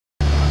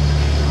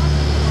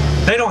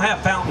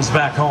have fountains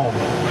back home.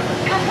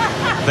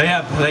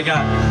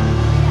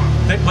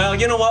 Well,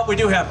 you know what? We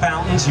do have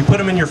fountains. You put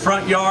them in your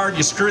front yard,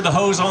 you screw the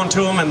hose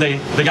onto them, and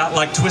they got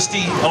like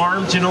twisty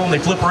arms, you know, and they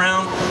flip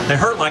around. They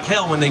hurt like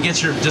hell when they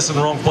get you just in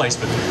the wrong place.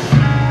 But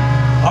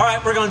all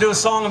right, we're going to do a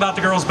song about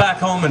the girls back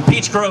home in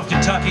Peach Grove,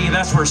 Kentucky.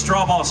 That's where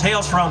Straw Boss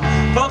hails from.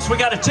 Folks, we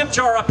got a tip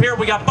jar up here.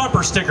 We got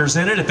bumper stickers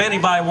in it. If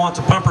anybody wants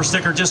a bumper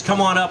sticker, just come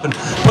on up and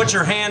put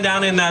your hand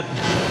down in that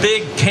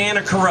big can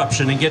of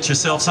corruption and get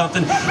yourself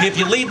something. If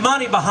you leave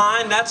money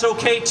behind, that's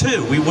okay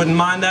too. We wouldn't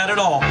mind that at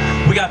all.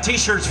 We got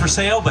t-shirts for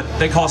sale, but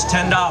they cost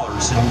 $10.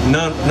 And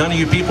none of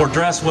you people are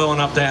dressed well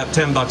enough to have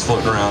 $10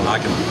 floating around. I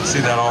can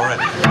see that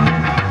already.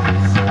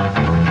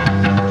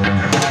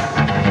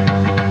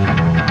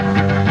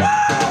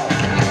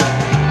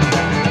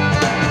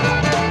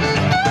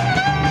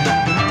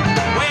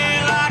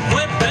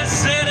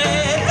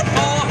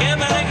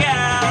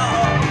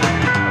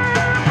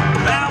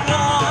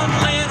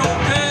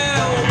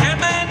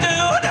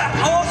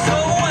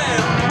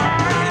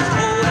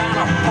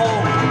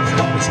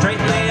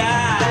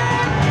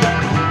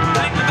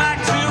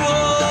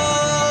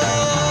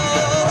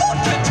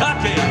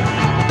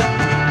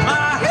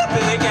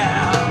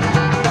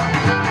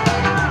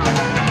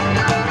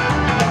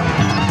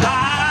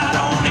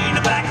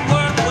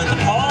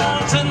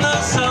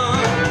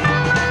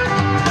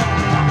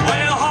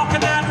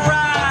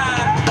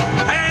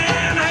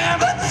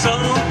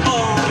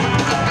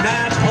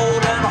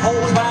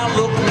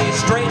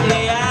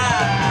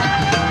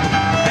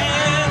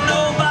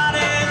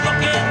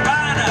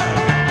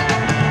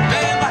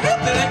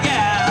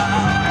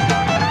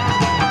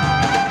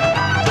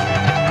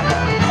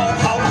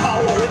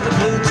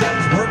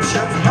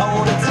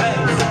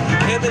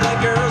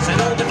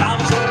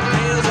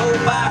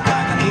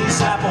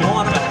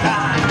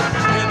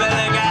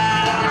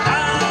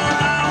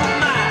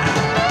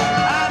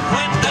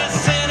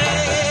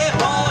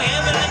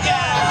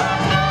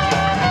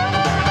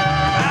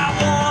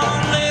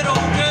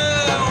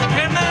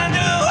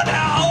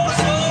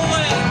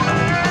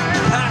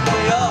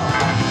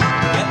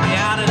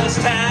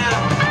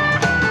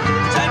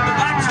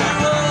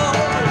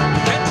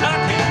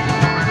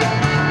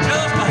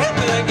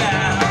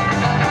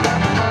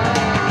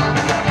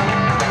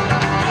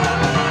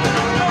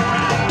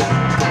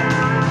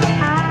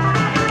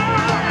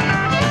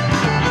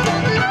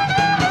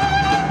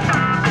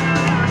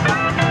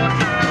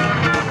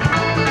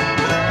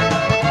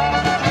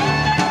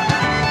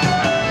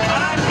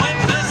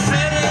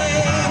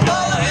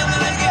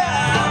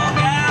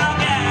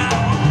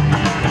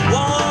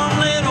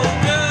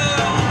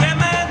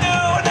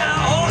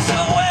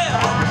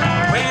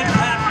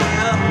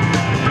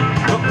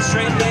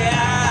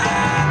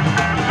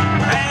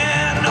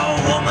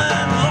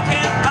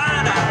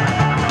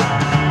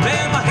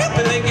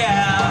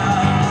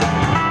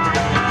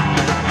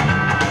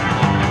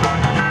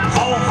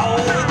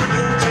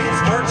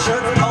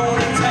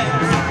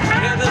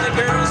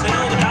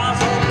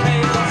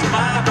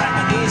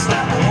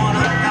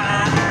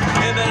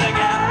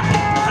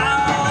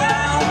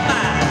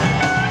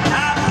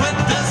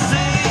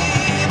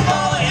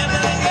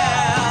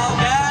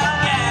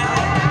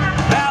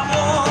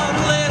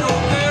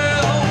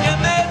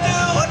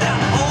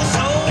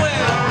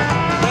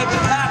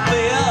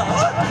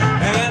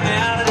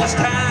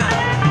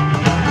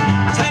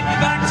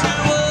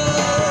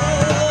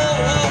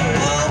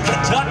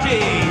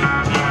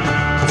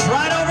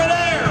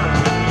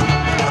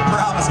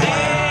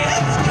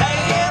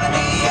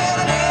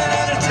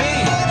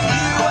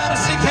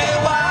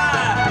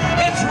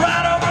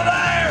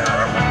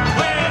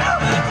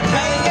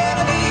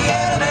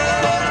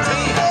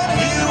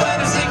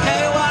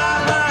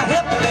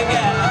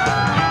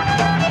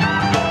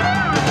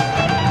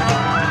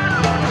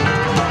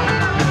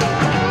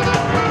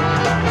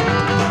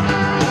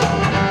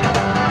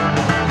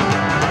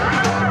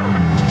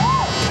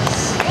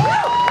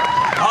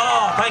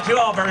 Thank you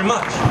all very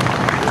much.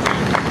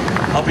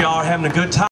 Hope you all are having a good time.